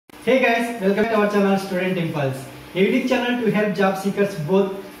Hey guys, welcome to our channel Student Impulse, a unique channel to help job seekers,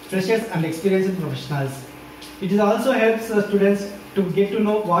 both freshers and experienced professionals. It also helps students to get to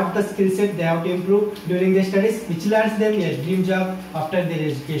know what the skill set they have to improve during their studies, which lands them a dream job after their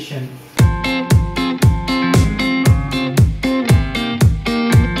education.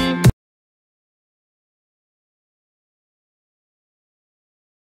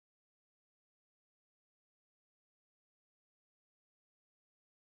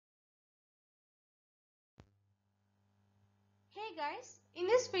 Hey guys, in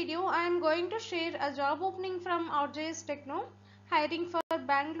this video I am going to share a job opening from RJS Techno hiring for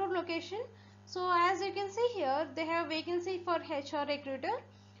Bangalore location. So as you can see here, they have vacancy for HR recruiter.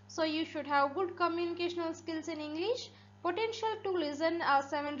 So you should have good communicational skills in English, potential to listen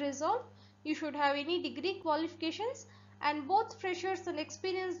 7 resolve. You should have any degree qualifications, and both freshers and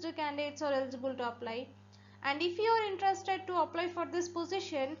experienced candidates are eligible to apply. And if you are interested to apply for this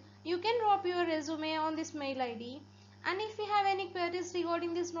position, you can drop your resume on this mail ID. And if you have any queries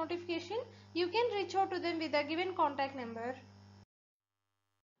regarding this notification, you can reach out to them with the given contact number.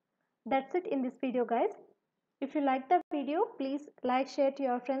 That's it in this video, guys. If you like the video, please like, share to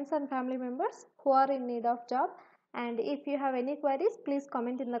your friends and family members who are in need of job. And if you have any queries, please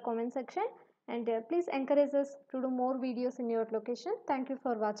comment in the comment section, and please encourage us to do more videos in your location. Thank you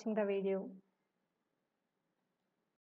for watching the video.